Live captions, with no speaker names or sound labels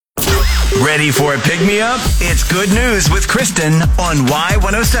Ready for a pick-me-up? It's Good News with Kristen on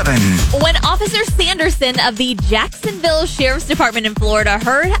Y107. When Officer Sanderson of the Jacksonville Sheriff's Department in Florida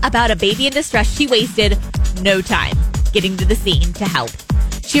heard about a baby in distress, she wasted no time getting to the scene to help.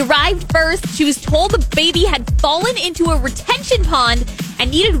 She arrived first. She was told the baby had fallen into a retention pond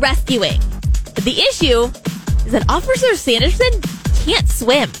and needed rescuing. But the issue is that Officer Sanderson can't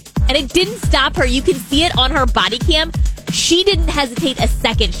swim. And it didn't stop her. You can see it on her body cam. She didn't hesitate a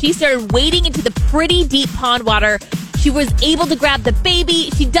second. She started wading into the pretty deep pond water. She was able to grab the baby.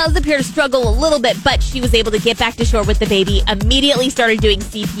 She does appear to struggle a little bit, but she was able to get back to shore with the baby, immediately started doing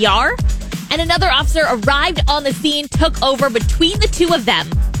CPR. And another officer arrived on the scene, took over between the two of them.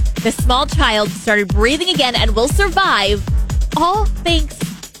 The small child started breathing again and will survive, all thanks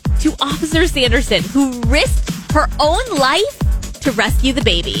to Officer Sanderson, who risked her own life to rescue the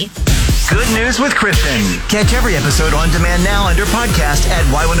baby. Good News with Kristen. Catch every episode on demand now under podcast at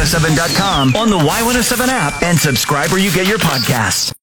Y107.com, on the Y107 app, and subscribe where you get your podcasts.